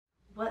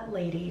What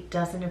lady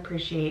doesn't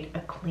appreciate a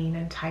clean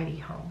and tidy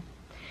home?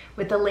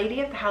 With the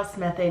Lady of the House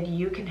method,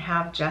 you can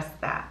have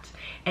just that.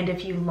 And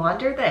if you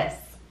launder this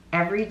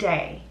every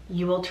day,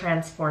 you will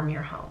transform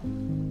your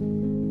home.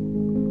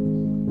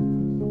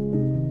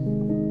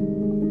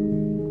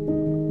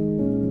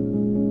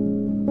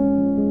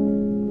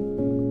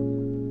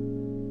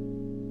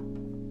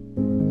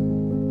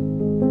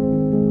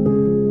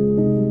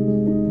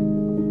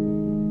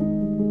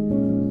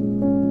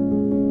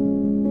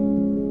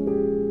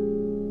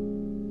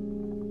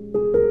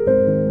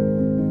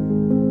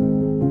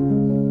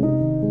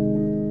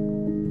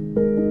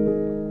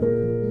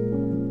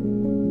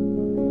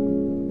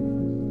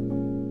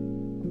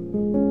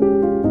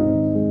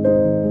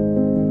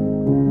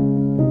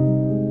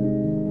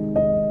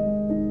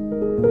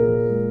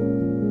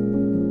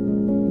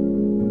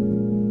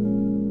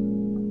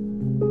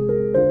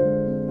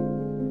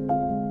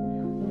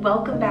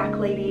 Welcome back,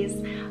 ladies.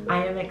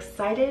 I am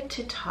excited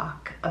to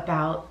talk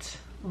about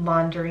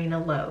laundering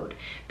a load,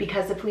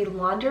 because if we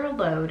launder a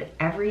load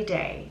every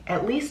day,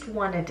 at least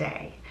one a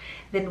day,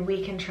 then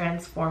we can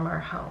transform our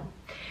home.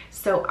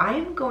 So I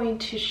am going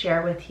to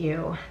share with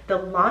you the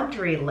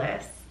laundry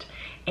list,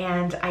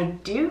 and I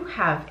do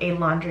have a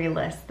laundry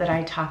list that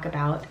I talk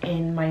about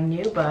in my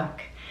new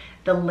book,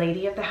 The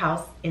Lady of the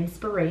House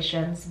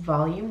Inspirations,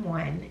 Volume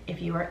 1,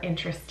 if you are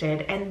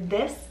interested. And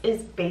this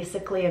is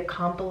basically a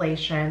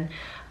compilation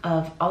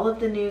of all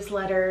of the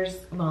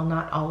newsletters, well,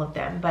 not all of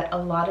them, but a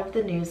lot of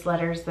the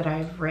newsletters that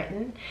I've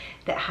written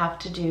that have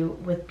to do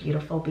with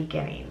beautiful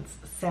beginnings.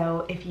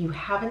 So if you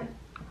haven't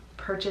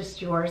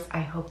purchased yours, I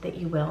hope that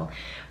you will.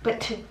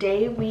 But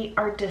today we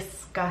are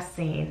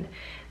discussing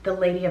the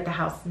Lady of the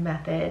House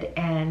method,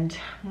 and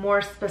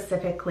more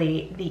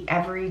specifically, the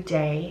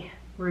everyday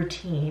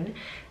routine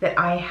that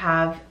I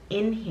have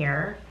in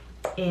here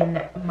in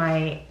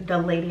the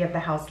Lady of the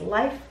House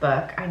Life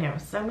book. I know,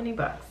 so many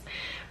books,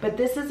 but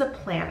this is a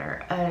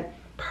planner, a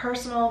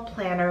personal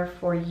planner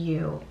for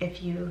you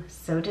if you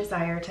so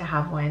desire to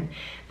have one,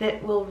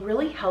 that will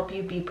really help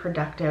you be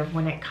productive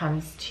when it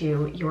comes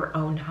to your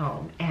own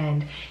home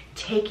and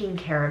taking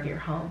care of your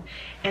home.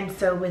 And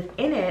so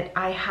within it,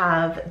 I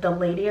have the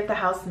Lady of the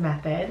House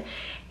method,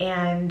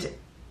 and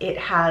it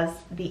has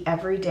the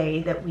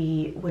everyday that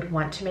we would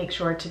want to make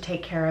sure to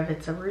take care of.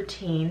 It's a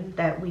routine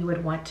that we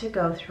would want to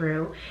go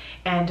through.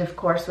 And of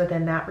course,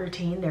 within that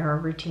routine, there are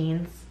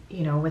routines,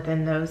 you know,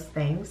 within those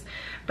things.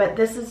 But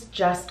this is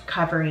just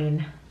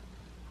covering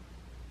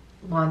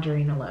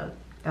laundering a load.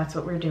 That's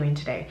what we're doing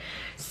today.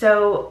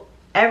 So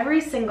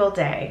every single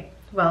day,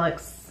 well,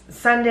 it's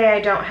Sunday, I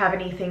don't have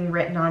anything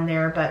written on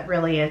there, but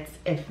really it's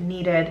if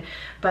needed.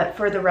 But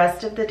for the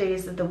rest of the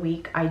days of the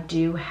week, I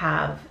do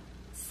have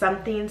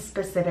something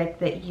specific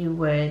that you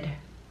would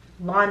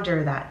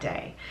launder that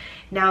day.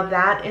 Now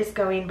that is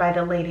going by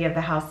the Lady of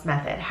the House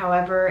method.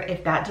 However,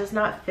 if that does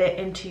not fit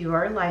into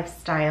your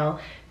lifestyle,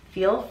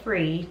 feel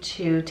free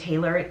to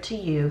tailor it to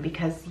you,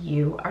 because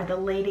you are the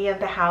Lady of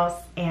the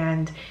House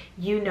and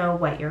you know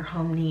what your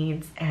home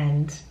needs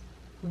and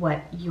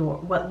what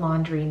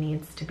laundry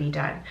needs to be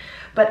done.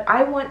 But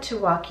I want to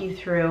walk you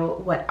through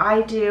what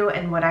I do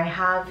and what I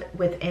have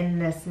within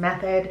this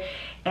method,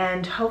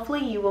 and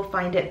hopefully you will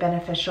find it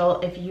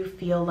beneficial if you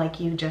feel like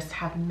you just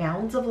have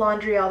mounds of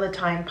laundry all the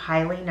time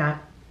piling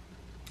up.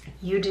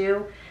 You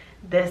do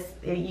this,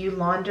 you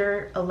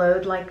launder a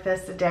load like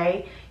this a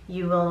day,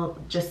 you will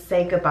just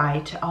say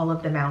goodbye to all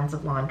of the mounds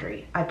of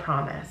laundry, I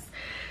promise.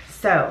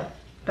 So,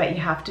 but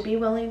you have to be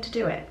willing to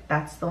do it.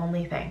 That's the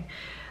only thing.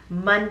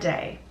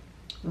 Monday,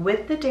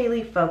 with the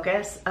daily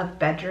focus of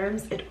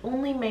bedrooms, it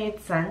only made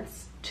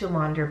sense to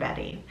launder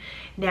bedding.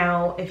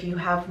 Now, if you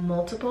have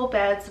multiple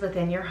beds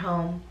within your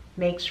home,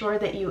 make sure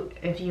that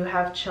if you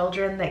have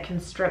children that can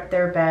strip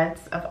their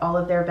beds of all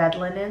of their bed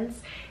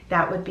linens,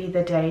 that would be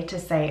the day to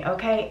say,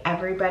 okay,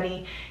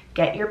 everybody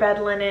get your bed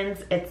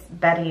linens, it's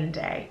bedding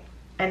day.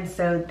 And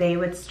so they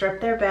would strip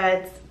their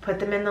beds, put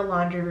them in the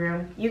laundry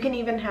room. You can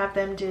even have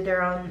them do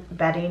their own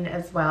bedding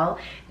as well.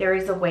 There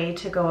is a way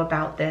to go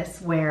about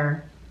this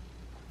where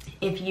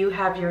if you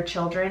have your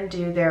children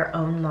do their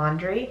own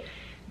laundry,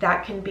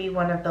 that can be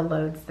one of the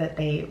loads that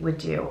they would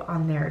do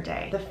on their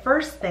day. The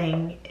first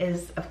thing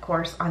is, of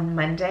course, on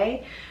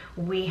Monday,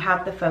 we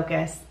have the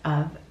focus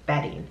of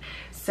bedding.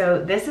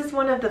 So this is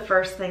one of the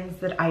first things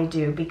that I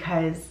do,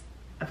 because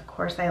of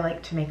course I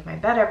like to make my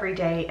bed every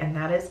day, and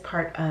that is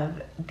part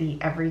of the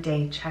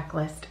everyday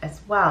checklist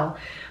as well.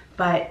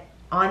 But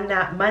on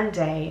that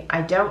Monday,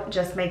 I don't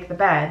just make the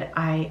bed,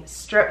 I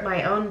strip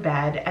my own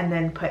bed and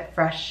then put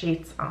fresh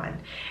sheets on.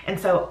 And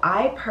so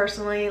I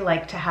personally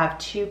like to have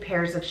 2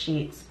 pairs of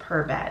sheets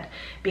per bed,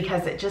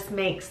 because it just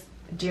makes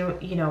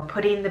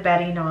putting the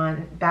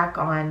bedding back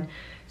on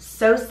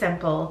so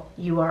simple.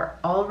 You are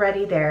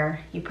already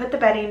there. You put the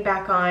bedding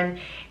back on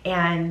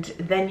and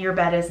then your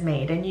bed is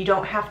made, and you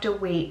don't have to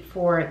wait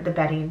for the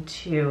bedding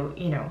to,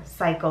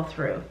 cycle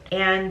through.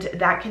 And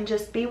that can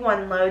just be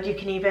one load. You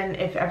can even,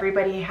 if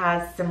everybody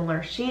has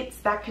similar sheets,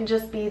 that can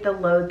just be the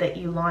load that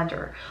you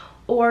launder.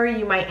 or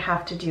you might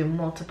have to do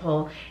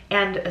multiple,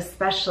 and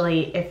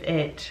especially if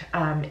it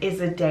is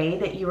a day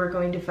that you are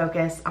going to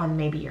focus on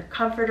maybe your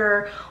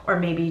comforter or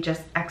maybe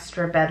just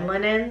extra bed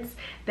linens,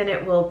 then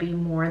it will be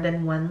more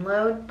than one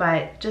load.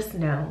 But just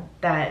know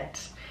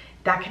that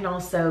that can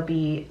also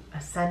be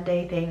a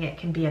Sunday thing. It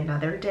can be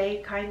another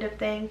day kind of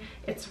thing.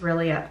 It's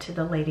really up to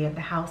the lady of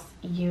the house.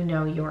 You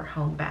know your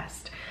home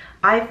best.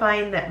 I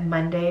find that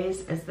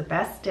Mondays is the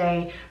best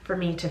day for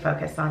me to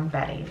focus on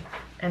bedding.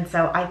 And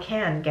so I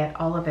can get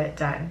all of it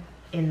done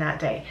in that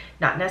day.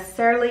 Not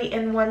necessarily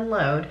in one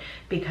load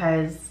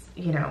because,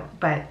 you know,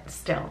 but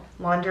still,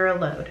 launder a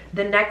load.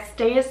 The next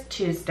day is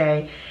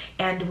Tuesday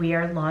and we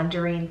are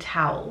laundering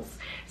towels.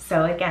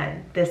 So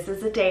again, this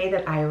is a day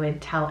that I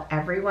would tell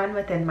everyone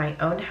within my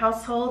own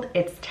household,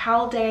 it's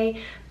towel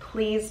day.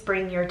 Please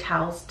bring your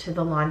towels to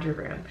the laundry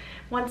room.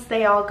 Once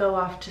they all go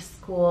off to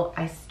school,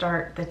 I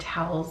start the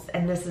towels,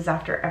 and this is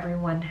after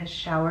everyone has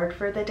showered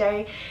for the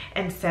day.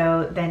 And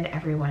so then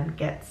everyone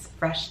gets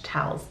fresh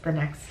towels the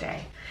next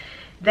day.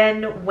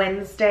 Then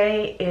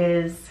Wednesday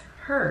is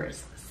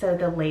hers. So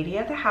the lady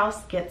of the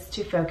house gets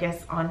to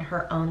focus on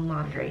her own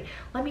laundry.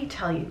 Let me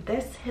tell you,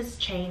 this has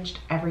changed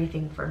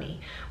everything for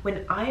me.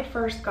 When I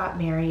first got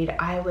married,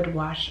 I would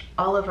wash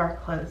all of our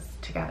clothes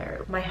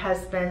together. My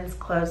husband's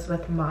clothes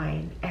with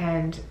mine,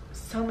 and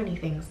so many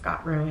things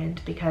got ruined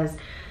because,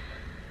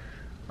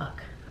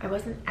 look, I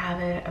wasn't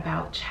avid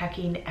about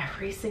checking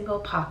every single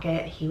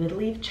pocket. He would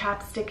leave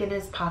chapstick in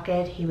his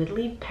pocket. He would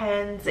leave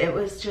pens. It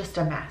was just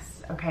a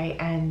mess, okay?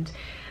 And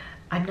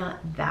I'm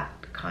not that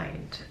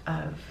kind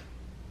of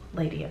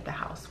lady of the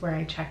house where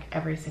I check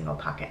every single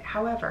pocket.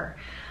 However,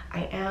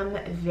 I am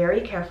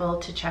very careful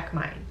to check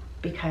mine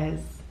because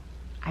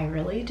I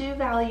really do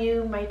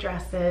value my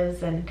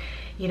dresses, and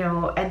you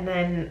know, and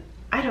then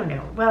I don't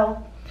know,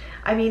 well,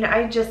 I mean,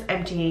 I just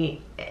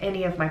empty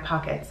any of my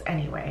pockets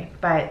anyway,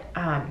 but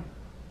I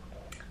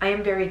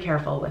am very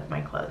careful with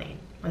my clothing.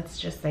 Let's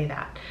just say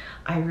that.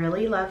 I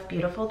really love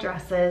beautiful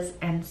dresses,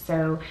 and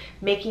so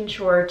making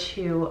sure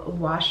to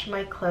wash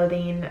my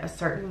clothing a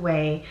certain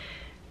way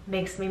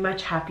makes me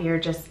much happier,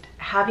 just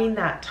having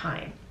that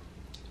time.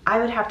 I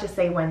would have to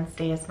say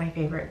Wednesday is my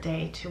favorite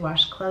day to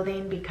wash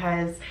clothing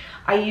because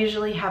I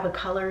usually have a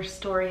color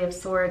story of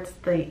sorts.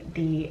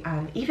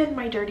 Even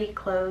my dirty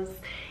clothes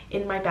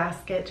in my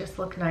basket just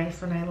look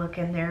nice when I look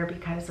in there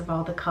because of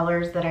all the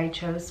colors that I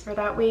chose for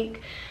that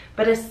week.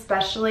 But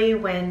especially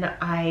when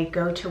I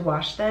go to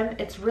wash them,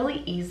 it's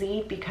really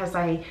easy because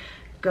I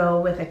go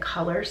with a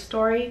color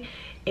story.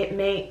 It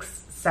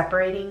makes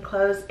separating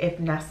clothes, if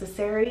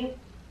necessary,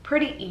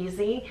 pretty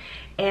easy,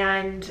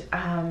 and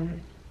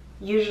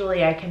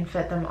usually I can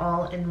fit them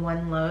all in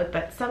one load,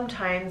 but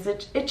sometimes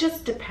it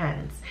just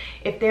depends.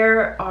 If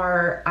there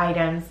are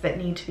items that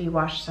need to be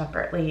washed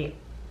separately,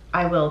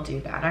 I will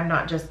do that. I'm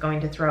not just going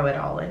to throw it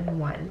all in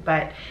one.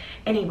 But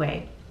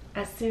anyway,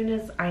 as soon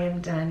as I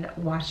am done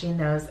washing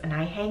those and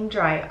I hang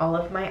dry all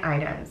of my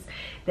items,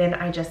 then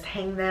I just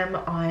hang them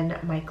on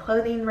my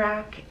clothing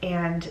rack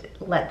and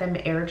let them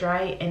air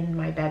dry in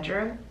my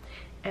bedroom.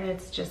 And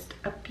it's just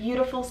a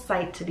beautiful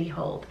sight to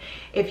behold.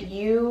 If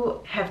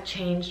you have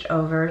changed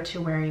over to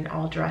wearing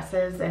all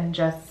dresses and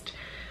just,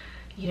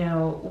 you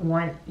know,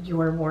 want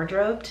your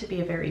wardrobe to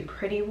be a very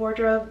pretty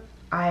wardrobe,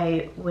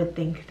 I would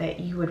think that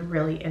you would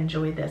really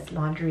enjoy this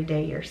laundry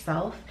day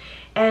yourself.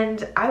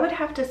 And I would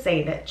have to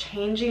say that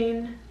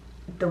changing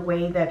the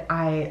way that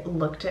I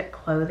looked at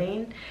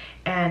clothing,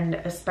 and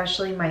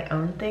especially my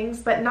own things,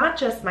 but not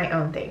just my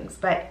own things,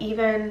 but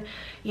even,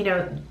 you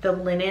know, the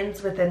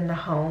linens within the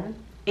home,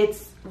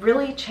 it's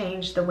really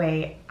changed the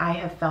way I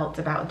have felt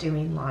about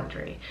doing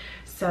laundry.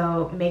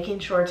 So making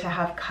sure to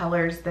have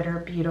colors that are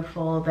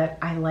beautiful, that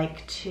I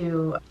like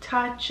to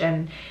touch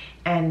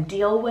and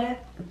deal with,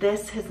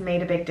 this has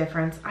made a big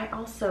difference. I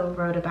also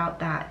wrote about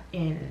that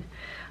in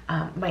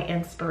my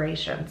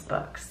inspirations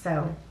book.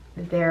 So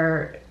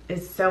there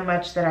is so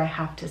much that I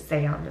have to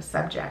say on the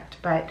subject,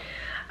 but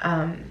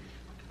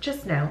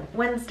just know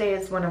Wednesday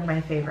is one of my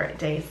favorite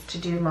days to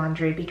do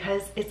laundry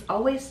because it's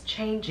always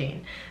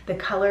changing. The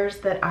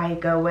colors that I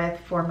go with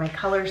for my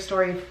color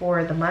story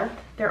for the month,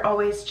 they're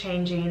always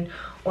changing,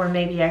 or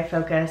maybe I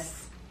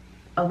focus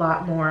a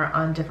lot more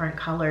on different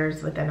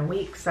colors within a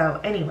week. So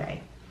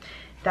anyway,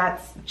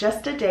 that's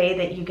just a day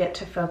that you get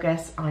to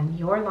focus on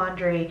your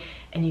laundry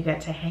and you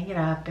get to hang it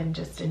up and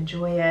just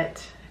enjoy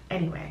it.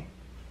 Anyway,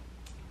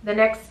 the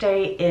next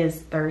day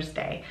is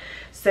Thursday.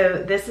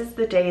 So this is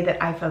the day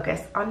that I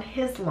focus on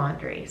his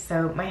laundry,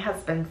 so my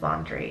husband's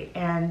laundry.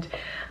 And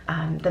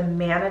the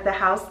man of the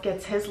house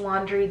gets his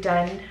laundry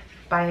done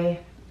by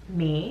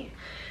me.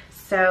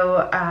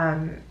 So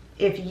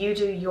if you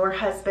do your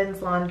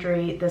husband's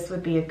laundry, this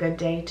would be a good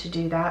day to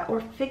do that,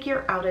 or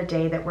figure out a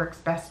day that works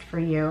best for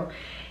you.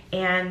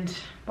 And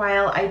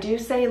while I do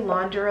say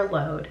launder a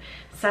load,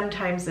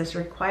 sometimes this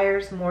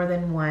requires more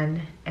than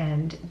one,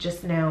 and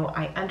just know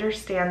I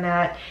understand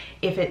that.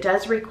 If it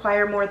does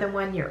require more than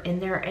one, you're in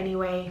there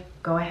anyway,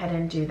 go ahead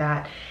and do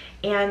that.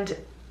 And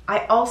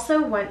I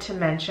also want to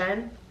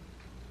mention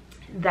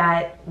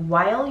that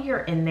while you're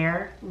in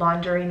there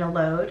laundering a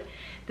load,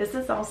 This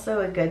is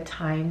also a good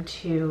time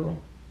to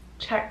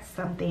check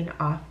something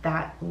off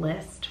that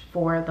list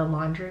for the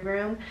laundry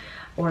room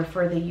or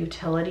for the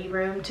utility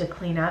room to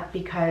clean up,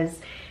 because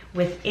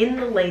within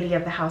the Lady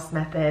of the House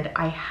method,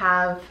 I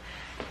have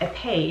a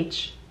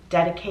page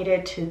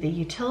dedicated to the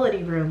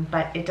utility room,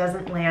 but it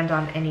doesn't land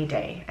on any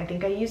day. I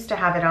think I used to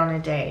have it on a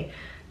day,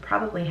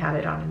 probably had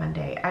it on a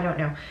Monday, I don't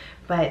know.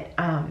 But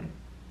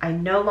I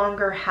no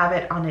longer have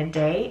it on a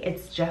day.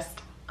 It's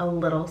just a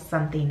little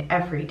something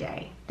every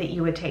day that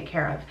you would take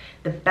care of.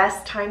 The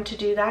best time to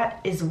do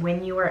that is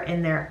when you are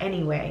in there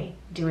anyway,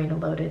 doing a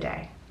load a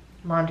day,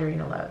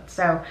 laundering a load.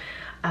 So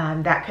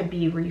that could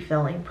be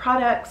refilling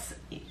products,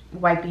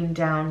 wiping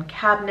down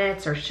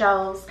cabinets or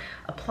shelves,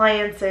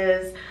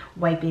 appliances,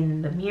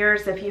 wiping the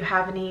mirrors if you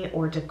have any,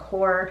 or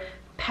decor,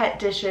 pet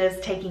dishes,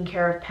 taking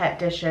care of pet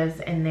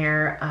dishes in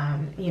there,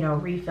 you know,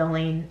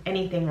 refilling,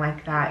 anything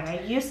like that. I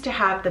used to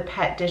have the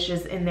pet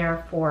dishes in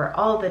there for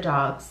all the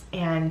dogs,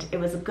 and it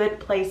was a good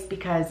place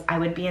because I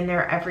would be in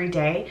there every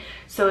day,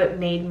 so it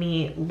made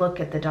me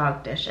look at the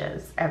dog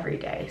dishes every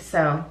day.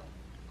 So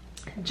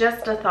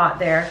just a thought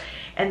there.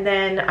 And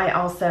then I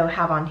also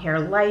have on here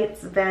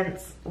lights,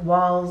 vents,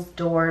 walls,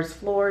 doors,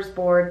 floors,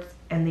 boards,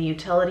 and the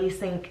utility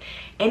sink.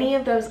 Any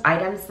of those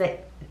items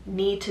that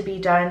need to be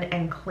done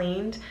and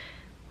cleaned,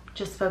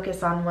 just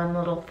focus on one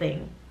little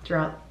thing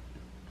throughout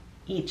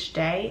each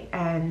day,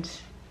 and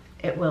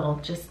it will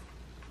just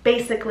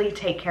basically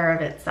take care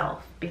of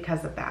itself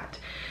because of that.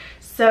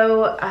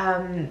 So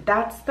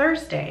that's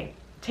Thursday.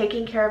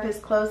 Taking care of his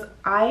clothes.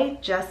 I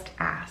just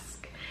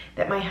ask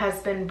that my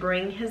husband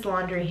bring his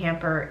laundry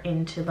hamper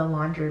into the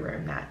laundry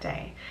room that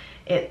day.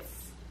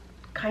 It's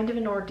kind of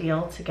an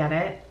ordeal to get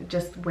it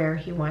just where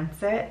he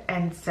wants it,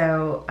 and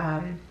so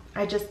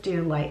I just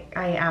do I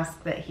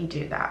ask that he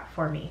do that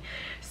for me.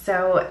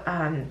 So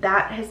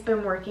that has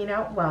been working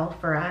out well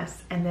for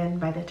us, and then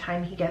by the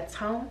time he gets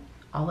home,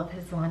 all of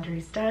his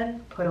laundry's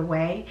done, put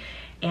away,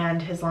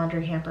 and his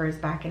laundry hamper is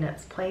back in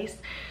its place.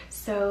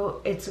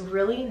 So it's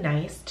really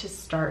nice to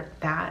start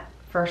that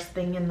first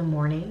thing in the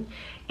morning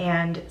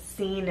and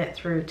seeing it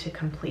through to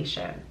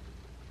completion.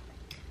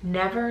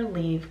 Never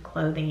leave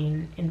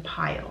clothing in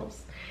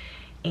piles.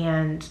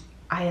 And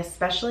I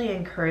especially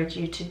encourage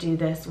you to do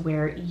this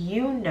where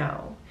you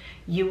know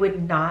you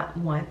would not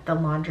want the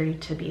laundry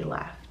to be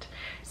left.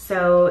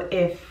 So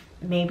if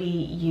maybe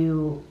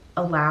you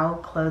allow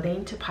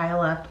clothing to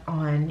pile up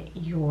on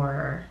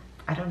your,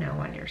 I don't know,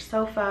 on your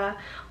sofa,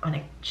 on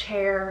a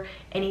chair,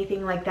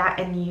 anything like that,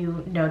 and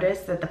you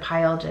notice that the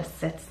pile just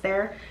sits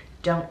there,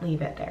 don't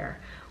leave it there.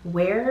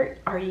 Where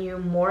are you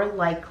more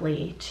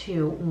likely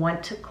to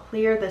want to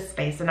clear the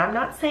space? And I'm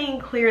not saying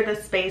clear the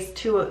space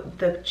to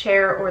the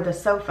chair or the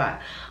sofa.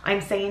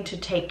 I'm saying to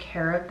take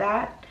care of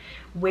that.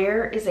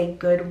 Where is a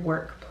good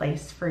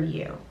workplace for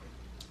you?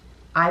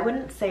 I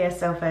wouldn't say a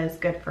sofa is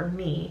good for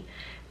me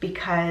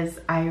because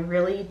I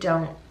really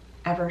don't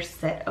ever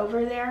sit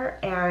over there,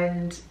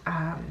 and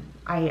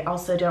I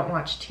also don't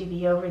watch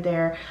TV over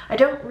there. I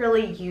don't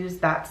really use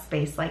that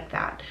space like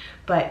that.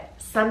 But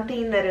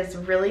something that is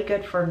really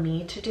good for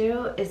me to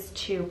do is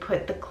to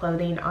put the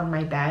clothing on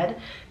my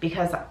bed,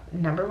 because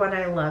number one,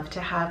 I love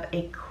to have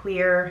a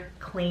clear,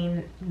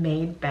 clean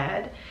made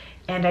bed,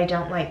 and I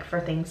don't like for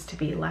things to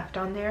be left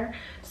on there.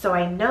 So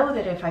I know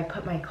that if I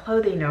put my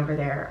clothing over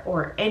there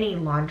or any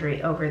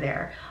laundry over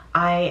there,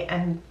 I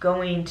am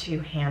going to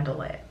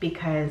handle it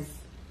because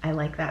I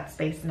like that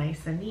space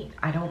nice and neat.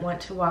 I don't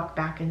want to walk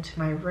back into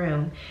my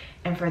room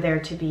and for there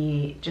to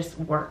be just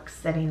work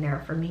sitting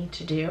there for me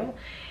to do,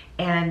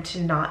 and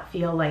to not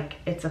feel like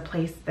it's a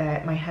place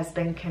that my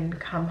husband can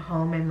come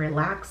home and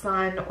relax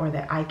on, or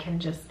that I can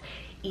just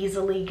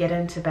easily get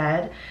into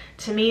bed.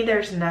 To me,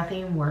 there's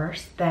nothing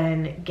worse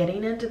than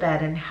getting into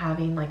bed and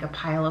having like a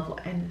pile of,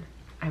 and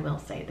I will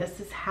say this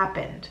has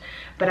happened,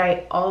 but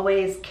I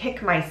always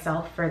kick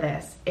myself for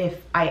this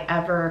if I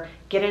ever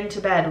get into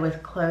bed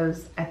with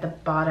clothes at the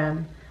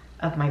bottom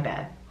of my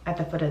bed, at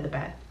the foot of the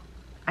bed.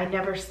 I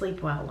never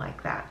sleep well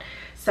like that.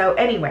 So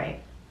anyway,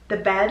 the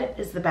bed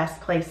is the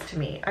best place to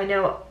me. I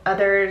know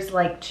others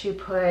like to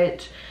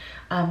put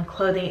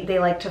clothing, they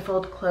like to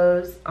fold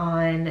clothes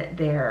on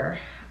their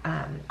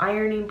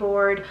ironing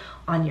board,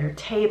 on your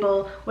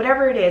table,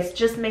 whatever it is.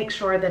 Just make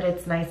sure that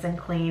it's nice and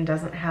clean,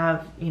 doesn't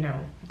have, you know,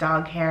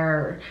 dog hair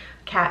or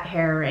cat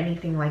hair or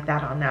anything like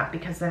that on that,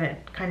 because then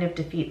it kind of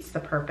defeats the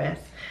purpose.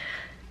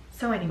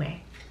 So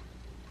anyway,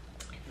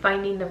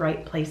 finding the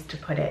right place to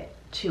put it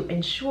to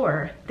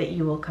ensure that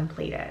you will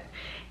complete it.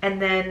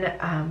 And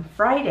then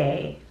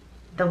Friday,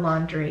 the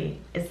laundry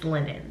is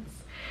linens.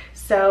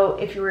 So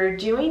if you were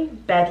doing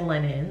bed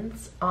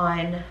linens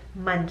on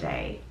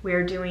Monday,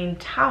 we're doing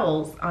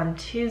towels on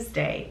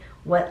Tuesday,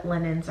 what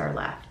linens are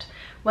left?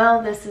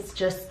 Well, this is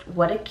just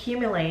what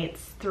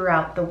accumulates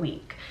throughout the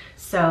week.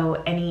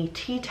 So any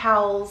tea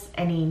towels,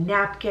 any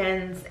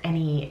napkins,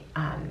 any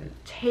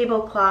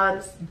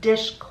tablecloths,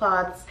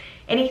 dishcloths,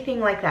 anything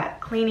like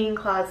that, cleaning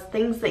cloths,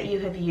 things that you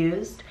have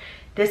used,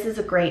 this is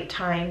a great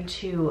time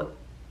to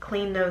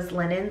clean those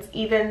linens.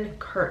 Even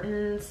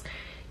curtains,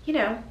 you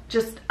know,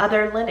 just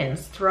other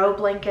linens, throw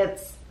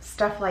blankets,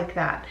 stuff like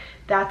that.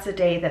 That's a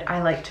day that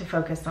I like to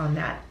focus on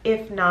that.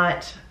 If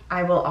not,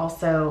 I will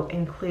also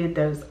include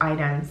those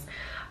items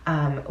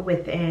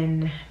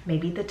within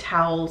maybe the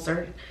towels,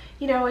 or,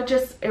 you know,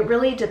 it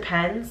really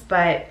depends.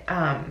 But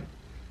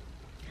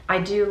I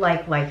do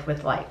like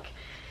with like.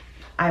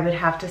 I would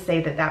have to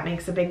say that that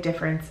makes a big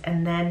difference.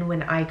 And then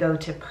when I go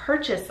to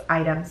purchase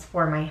items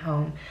for my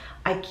home,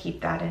 I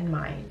keep that in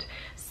mind,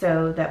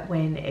 so that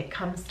when it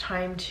comes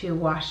time to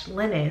wash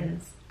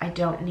linens, I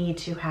don't need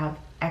to have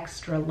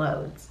extra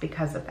loads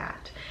because of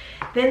that.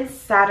 Then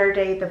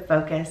Saturday, the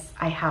focus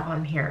I have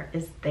on here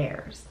is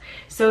theirs.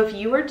 So if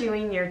you are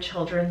doing your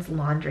children's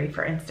laundry,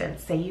 for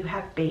instance, say you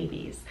have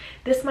babies,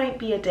 this might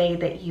be a day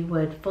that you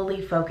would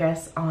fully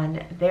focus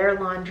on their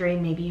laundry.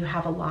 Maybe you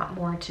have a lot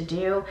more to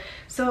do,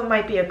 so it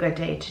might be a good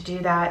day to do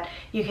that.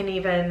 You can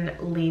even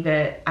leave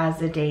it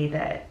as a day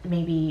that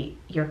maybe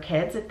your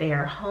kids, if they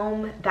are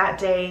home that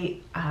day,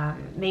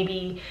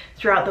 maybe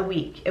throughout the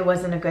week, it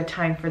wasn't a good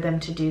time for them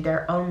to do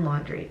their own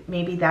laundry.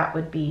 Maybe that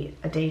would be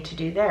a day to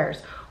do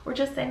theirs, or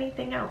just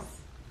anything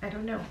else. I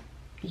don't know.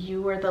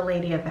 You are the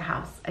lady of the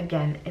house.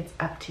 Again, it's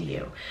up to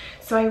you.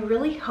 So I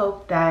really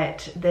hope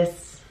that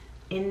this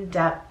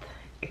in-depth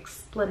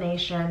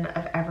explanation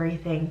of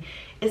everything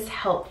is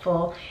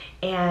helpful.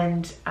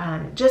 And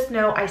just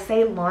know, I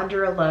say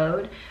launder a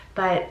load,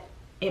 but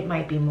it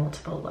might be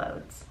multiple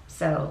loads.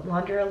 So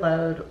launder a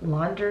load,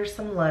 launder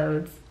some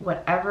loads,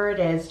 whatever it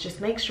is,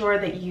 just make sure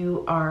that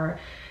you are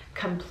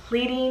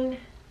completing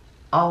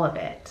all of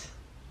it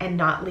and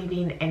not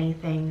leaving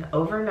anything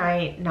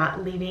overnight,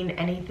 not leaving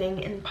anything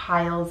in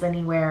piles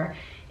anywhere.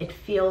 It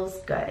feels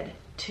good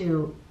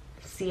to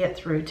see it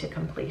through to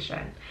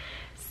completion.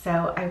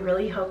 So I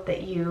really hope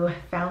that you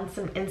found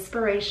some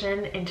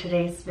inspiration in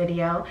today's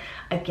video.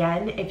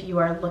 Again, if you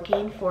are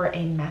looking for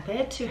a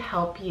method to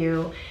help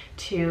you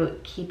to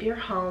keep your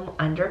home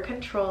under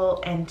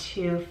control and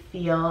to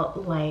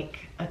feel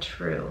like a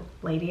true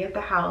lady of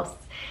the house,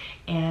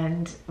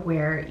 and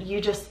where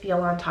you just feel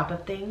on top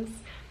of things,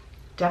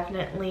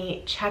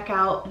 definitely check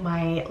out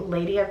my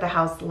Lady of the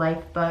House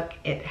Life book.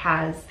 It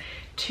has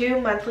 2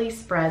 monthly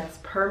spreads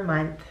per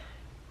month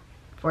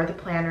for the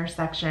planner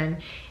section,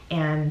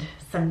 and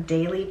some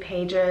daily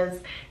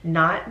pages,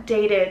 not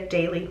dated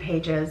daily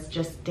pages,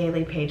 just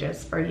daily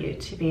pages for you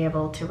to be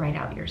able to write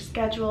out your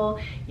schedule,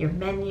 your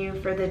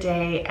menu for the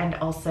day, and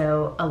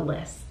also a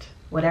list,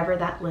 whatever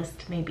that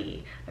list may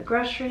be, a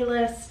grocery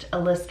list, a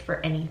list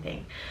for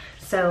anything.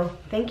 So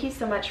thank you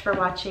so much for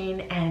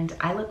watching, and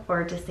I look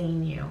forward to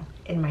seeing you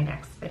in my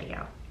next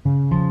video.